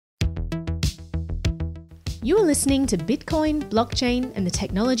You are listening to Bitcoin, Blockchain, and the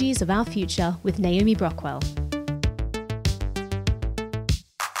Technologies of Our Future with Naomi Brockwell.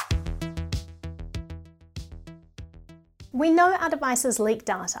 We know our devices leak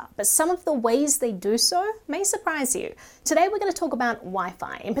data, but some of the ways they do so may surprise you. Today we're going to talk about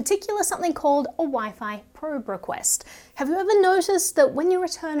Wi-Fi, in particular something called a Wi-Fi probe request. Have you ever noticed that when you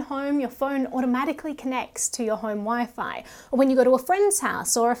return home, your phone automatically connects to your home Wi-Fi? Or when you go to a friend's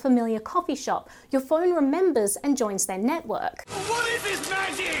house or a familiar coffee shop, your phone remembers and joins their network? What is this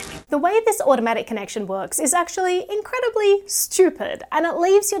magic? The way this automatic connection works is actually incredibly stupid, and it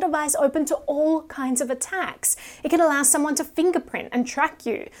leaves your device open to all kinds of attacks. It can allow someone to fingerprint and track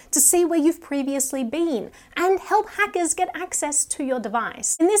you, to see where you've previously been, and help hackers get access to your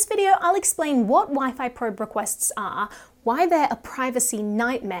device. In this video, I'll explain what Wi-Fi probe requests are, why they're a privacy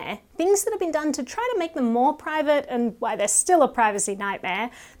nightmare, things that have been done to try to make them more private and why they're still a privacy nightmare,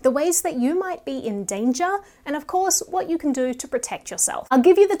 the ways that you might be in danger, and of course, what you can do to protect yourself. I'll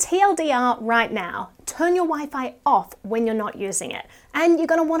give you the TLDR right now. Turn your Wi-Fi off when you're not using it. And you're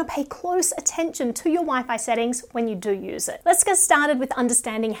going to want to pay close attention to your Wi-Fi settings when you do use it. Let's get started with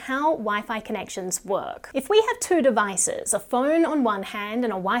understanding how Wi-Fi connections work. If we have two devices, a phone on one hand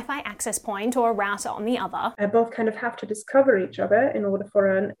and a Wi-Fi access point or a router on the other, both kind of have to discover each other in order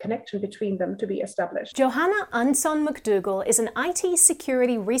for a connection between them to be established. Johanna Anson McDougall is an IT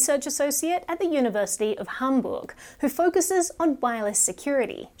security research associate at the University of Hamburg who focuses on wireless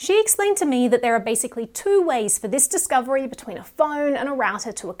security. She explained to me that there are basically two ways for this discovery between a phone and a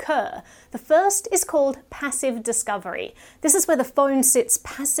router to occur. The first is called passive discovery. This is where the phone sits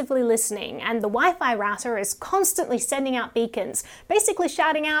passively listening and the Wi-Fi router is constantly sending out beacons, basically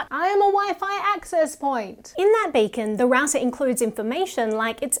shouting out, "I am a Wi-Fi access point." In that beacon, the router includes information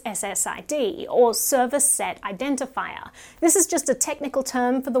like its SSID or service set identifier. This is just a technical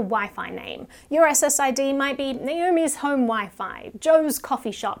term for the Wi-Fi name. Your SSID might be Naomi's home Wi-Fi, Joe's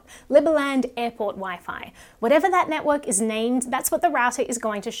coffee shop, Liberland airport Wi-Fi. Whatever that network is named, that's what the router is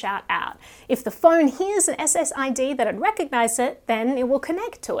going to shout out. If the phone hears an SSID that it recognizes it, then it will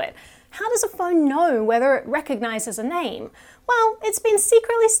connect to it. How does a phone know whether it recognizes a name? Well, it's been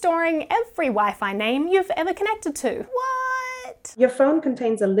secretly storing every Wi-Fi name you've ever connected to. What? Your phone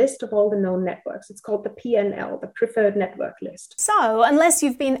contains a list of all the known networks. It's called the PNL, the preferred network list. So, unless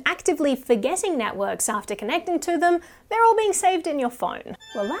you've been actively forgetting networks after connecting to them, they're all being saved in your phone.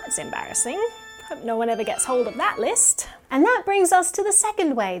 Well, that's embarrassing. Hope no one ever gets hold of that list. And that brings us to the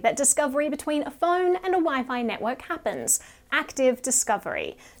second way that discovery between a phone and a Wi-Fi network happens. Active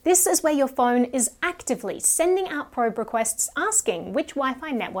discovery. This is where your phone is actively sending out probe requests asking which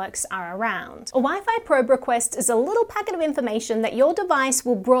Wi-Fi networks are around. A Wi-Fi probe request is a little packet of information that your device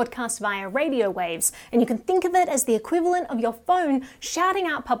will broadcast via radio waves, and you can think of it as the equivalent of your phone shouting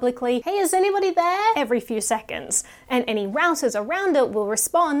out publicly, "Hey, is anybody there?" every few seconds. And any routers around it will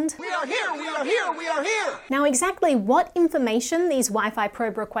respond, We are here, we are here, we are here! Now exactly what information these Wi-Fi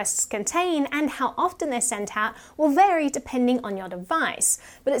probe requests contain and how often they're sent out will vary depending on your device.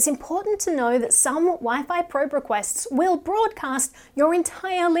 But it's important to know that some Wi-Fi probe requests will broadcast your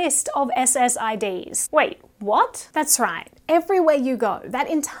entire list of SSIDs. Wait, what? That's right. Everywhere you go, that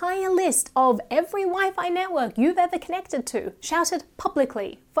entire list of every Wi-Fi network you've ever connected to, shouted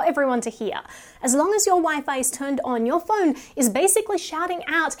publicly for everyone to hear. As long as your Wi-Fi is turned on, your phone is basically shouting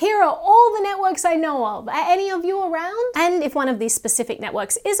out, "Here are all the networks I know of. Are any of you around?" And if one of these specific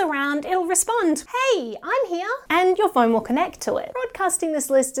networks is around, it'll respond, "Hey, I'm here." And your phone will connect to it. Broadcasting this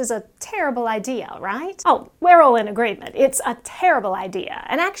list is a terrible idea, right? Oh, we're all in agreement. It's a terrible idea.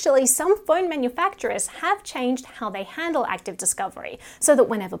 And actually, some phone manufacturers have changed how they handle active discovery so that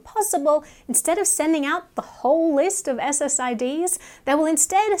whenever possible, instead of sending out the whole list of SSIDs, they will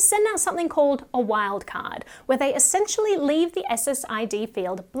instead send out something called a wildcard, where they essentially leave the SSID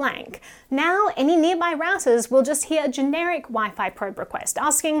field blank. Now, any nearby routers will just hear a generic Wi-Fi probe request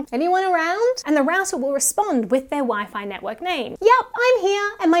asking, "Anyone around?" And the router will respond with their Wi-Fi network name. "Yep, I'm here,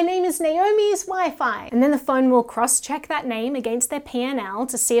 and my name is Naomi's Wi-Fi." And then the phone will cross-check that name against their PNL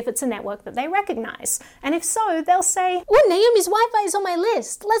to see if it's a network that they recognize. And if so, they'll say, "Oh, Naomi's Wi-Fi is on my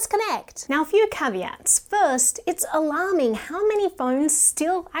list. Let's connect." Now, a few caveats. First, it's alarming how many phones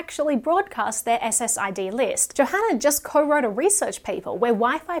still actually broadcast their SSID list. Johanna just co-wrote a research paper where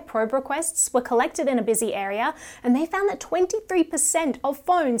Wi-Fi probe requests were collected in a busy area, and they found that 23% of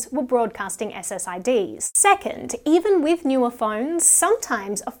phones were broadcasting SSIDs. Second, even with newer phones,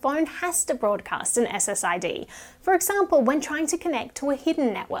 sometimes a phone has to broadcast an SSID. For example, when trying to connect to a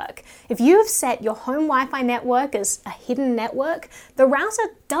hidden network. If you have set your home Wi-Fi Wi-Fi network as a hidden network, the router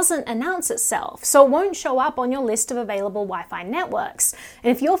doesn't announce itself, so it won't show up on your list of available Wi-Fi networks.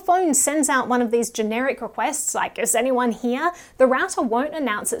 And if your phone sends out one of these generic requests like, is anyone here? The router won't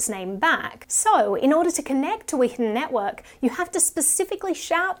announce its name back. So, in order to connect to a hidden network, you have to specifically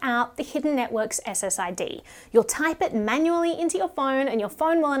shout out the hidden network's SSID. You'll type it manually into your phone and your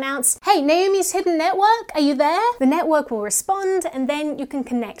phone will announce, hey, Naomi's hidden network, are you there? The network will respond and then you can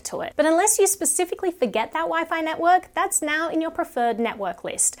connect to it. But unless you specifically forget that Wi-Fi network, that's now in your preferred network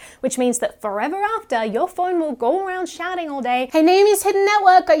list, which means that forever after, your phone will go around shouting all day, hey, Naomi's hidden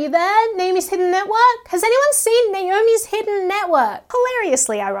network, are you there? Naomi's hidden network? Has anyone seen Naomi's hidden network?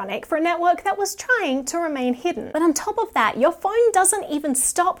 Hilariously ironic for a network that was trying to remain hidden. But on top of that, your phone doesn't even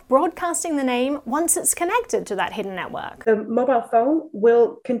stop broadcasting the name once it's connected to that hidden network. The mobile phone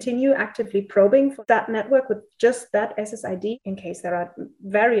will continue actively probing for that network with just that SSID, in case there are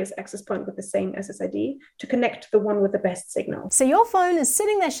various access points with the same SSID, to connect to the one with the best signal. So your phone is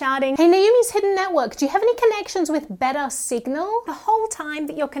sitting there shouting, hey, Naomi's hidden network, do you have any connections with better signal? The whole time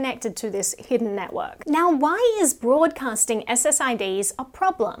that you're connected to this hidden network. Now, why is broadcasting SSIDs a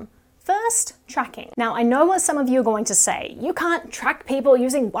problem? First, tracking. Now, I know what some of you are going to say. You can't track people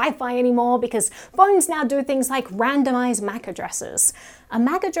using Wi-Fi anymore because phones now do things like randomize MAC addresses. A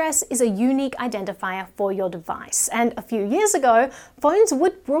MAC address is a unique identifier for your device, and a few years ago, phones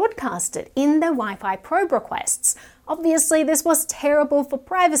would broadcast it in their Wi-Fi probe requests. Obviously, this was terrible for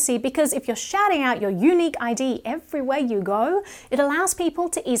privacy because if you're shouting out your unique ID everywhere you go, it allows people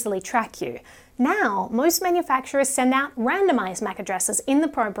to easily track you. Now, most manufacturers send out randomized MAC addresses in the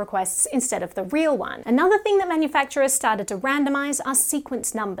probe requests instead of the real one. Another thing that manufacturers started to randomize are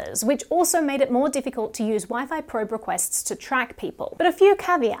sequence numbers, which also made it more difficult to use Wi-Fi probe requests to track people. But a few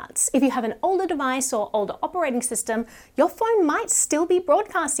caveats. If you have an older device or older operating system, your phone might still be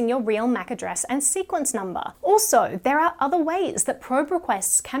broadcasting your real MAC address and sequence number. Also, there are other ways that probe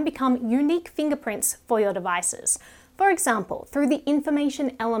requests can become unique fingerprints for your devices. For example, through the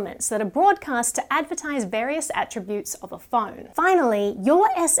information elements that are broadcast to advertise various attributes of a phone. Finally, your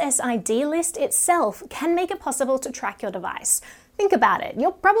SSID list itself can make it possible to track your device. Think about it,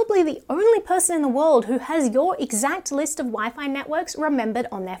 you're probably the only person in the world who has your exact list of Wi-Fi networks remembered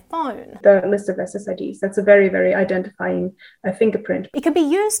on their phone. The list of SSIDs, that's a very, very identifying fingerprint. It can be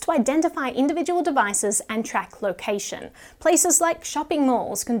used to identify individual devices and track location. Places like shopping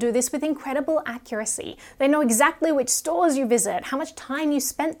malls can do this with incredible accuracy. They know exactly which stores you visit, how much time you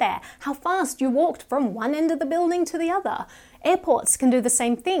spent there, how fast you walked from one end of the building to the other. Airports can do the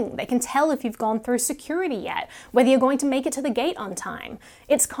same thing. They can tell if you've gone through security yet, whether you're going to make it to the gate on time.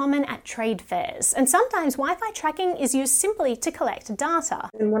 It's common at trade fairs, and sometimes Wi-Fi tracking is used simply to collect data.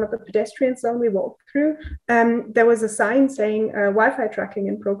 In one of the pedestrian zones we walked through, there was a sign saying Wi-Fi tracking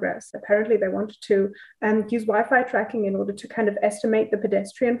in progress. Apparently they wanted to use Wi-Fi tracking in order to kind of estimate the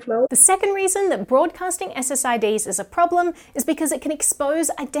pedestrian flow. The second reason that broadcasting SSIDs is a problem is because it can expose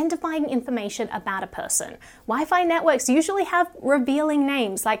identifying information about a person. Wi-Fi networks usually have revealing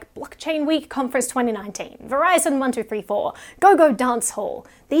names like Blockchain Week Conference 2019, Verizon 1234, GoGo Dance Hall.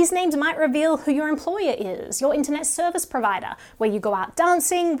 These names might reveal who your employer is, your internet service provider, where you go out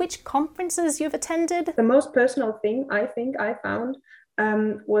dancing, which conferences you've attended. The most personal thing I think I found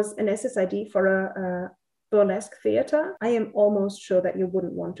was an SSID for a burlesque theater. I am almost sure that you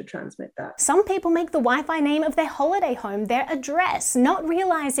wouldn't want to transmit that. Some people make the Wi-Fi name of their holiday home their address, not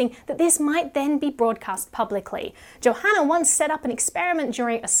realizing that this might then be broadcast publicly. Johanna once set up an experiment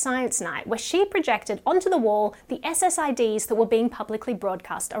during a science night where she projected onto the wall the SSIDs that were being publicly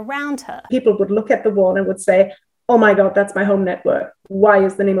broadcast around her. People would look at the wall and would say, oh my God, that's my home network. Why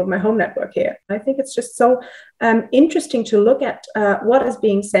is the name of my home network here? I think it's just so interesting to look at what is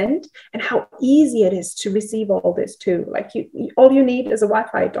being sent and how easy it is to receive all this too. Like all you need is a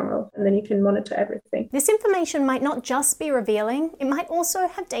Wi-Fi dongle and then you can monitor everything. This information might not just be revealing, it might also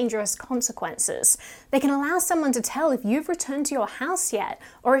have dangerous consequences. They can allow someone to tell if you've returned to your house yet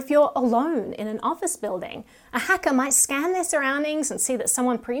or if you're alone in an office building. A hacker might scan their surroundings and see that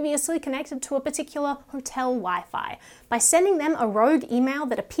someone previously connected to a particular hotel Wi-Fi. By sending them a rogue email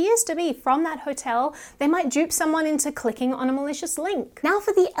that appears to be from that hotel, they might dupe someone into clicking on a malicious link. Now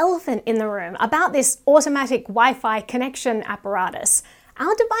for the elephant in the room about this automatic Wi-Fi connection apparatus.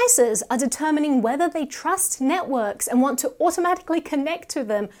 Our devices are determining whether they trust networks and want to automatically connect to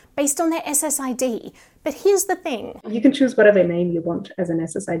them based on their SSID. But here's the thing. You can choose whatever name you want as an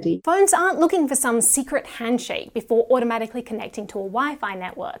SSID. Phones aren't looking for some secret handshake before automatically connecting to a Wi-Fi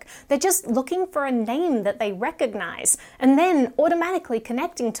network. They're just looking for a name that they recognize and then automatically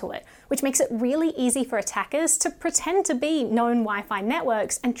connecting to it, which makes it really easy for attackers to pretend to be known Wi-Fi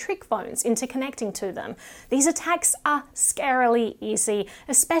networks and trick phones into connecting to them. These attacks are scarily easy,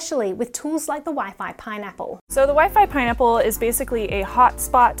 especially with tools like the Wi-Fi Pineapple. So the Wi-Fi Pineapple is basically a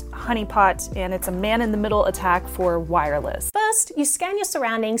hotspot honeypot, and it's a man-in-the-middle attack for wireless. First, you scan your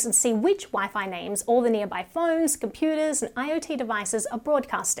surroundings and see which Wi-Fi names all the nearby phones, computers, and IoT devices are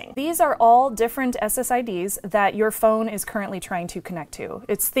broadcasting. These are all different SSIDs that your phone is currently trying to connect to.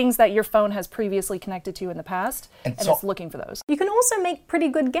 It's things that your phone has previously connected to in the past, and it's looking for those. You can also make pretty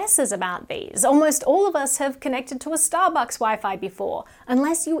good guesses about these. Almost all of us have connected to a Starbucks Wi-Fi before.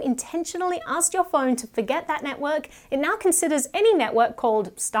 Unless you intentionally asked your phone to forget that network, it now considers any network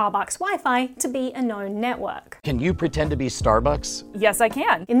called Starbucks Wi-Fi to be a known network. Can you pretend to be Starbucks? Yes, I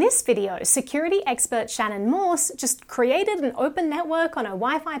can. In this video, security expert Shannon Morse just created an open network on a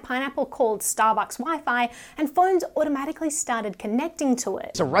Wi-Fi Pineapple called Starbucks Wi-Fi, and phones automatically started connecting to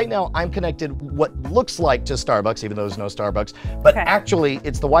it. So right now I'm connected what looks like to Starbucks, even though there's no Starbucks, but actually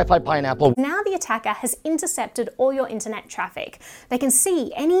it's the Wi-Fi Pineapple. Now the attacker has intercepted all your internet traffic. They can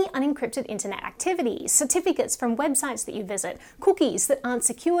see any unencrypted internet activities, certificates from websites that you visit, cookies that aren't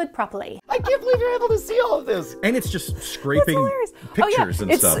secured properly. I can't believe you're able to see all of this. And it's just scraping pictures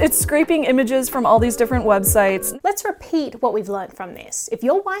and stuff. It's scraping images from all these different websites. Let's repeat what we've learned from this. If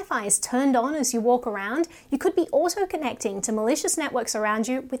your Wi-Fi is turned on as you walk around, you could be auto-connecting to malicious networks around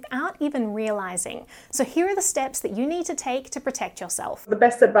you without even realizing. So here are the steps that you need to take to protect yourself. The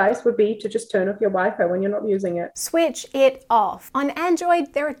best advice would be to just turn off your Wi-Fi when you're not using it. Switch it off. On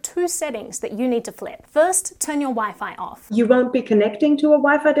Android, there are two settings that you need to flip. First, turn your Wi-Fi off. You won't be connecting to a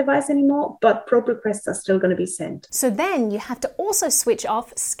Wi-Fi device anymore, but probe requests are still going to be sent. So then you have to also switch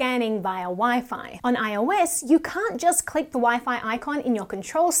off scanning via Wi-Fi. On iOS, you can't just click the Wi-Fi icon in your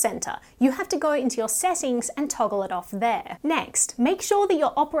control center. You have to go into your settings and toggle it off there. Next, make sure that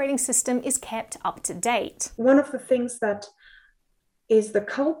your operating system is kept up to date. One of the things that is the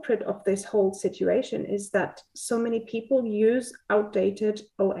culprit of this whole situation is that so many people use outdated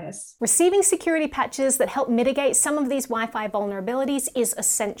OS. Receiving security patches that help mitigate some of these Wi-Fi vulnerabilities is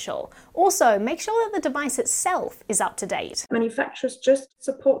essential. Also, make sure that the device itself is up to date. Manufacturers just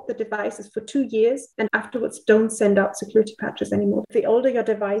support the devices for 2 years and afterwards don't send out security patches anymore. The older your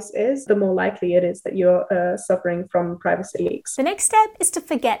device is, the more likely it is that you're suffering from privacy leaks. The next step is to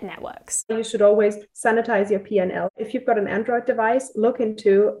forget networks. You should always sanitize your PNL. If you've got an Android device, look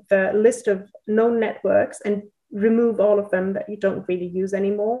into the list of known networks and remove all of them that you don't really use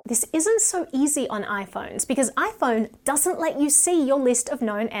anymore. This isn't so easy on iPhones because iPhone doesn't let you see your list of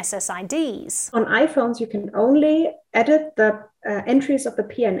known SSIDs. On iPhones, you can only edit the entries of the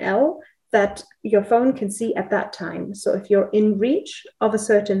PNL that your phone can see at that time. So if you're in reach of a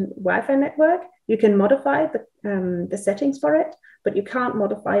certain Wi-Fi network, you can modify the settings for it, but you can't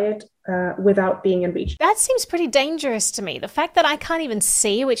modify it without being in reach. That seems pretty dangerous to me. The fact that I can't even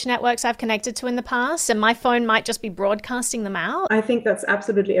see which networks I've connected to in the past and my phone might just be broadcasting them out. I think that's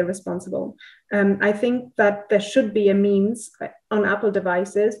absolutely irresponsible. I think that there should be a means on Apple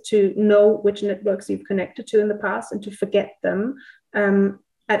devices to know which networks you've connected to in the past and to forget them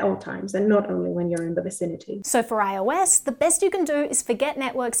at all times, and not only when you're in the vicinity. So for iOS, the best you can do is forget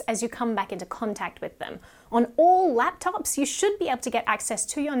networks as you come back into contact with them. On all laptops, you should be able to get access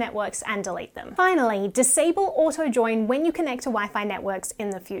to your networks and delete them. Finally, disable auto-join when you connect to Wi-Fi networks in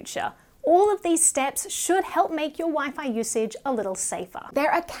the future. All of these steps should help make your Wi-Fi usage a little safer.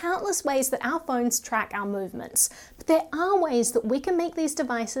 There are countless ways that our phones track our movements, but there are ways that we can make these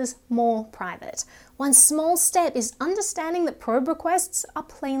devices more private. One small step is understanding that probe requests are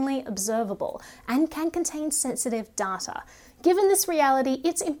plainly observable and can contain sensitive data. Given this reality,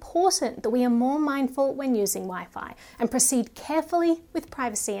 it's important that we are more mindful when using Wi-Fi and proceed carefully with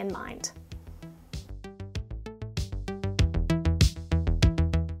privacy in mind.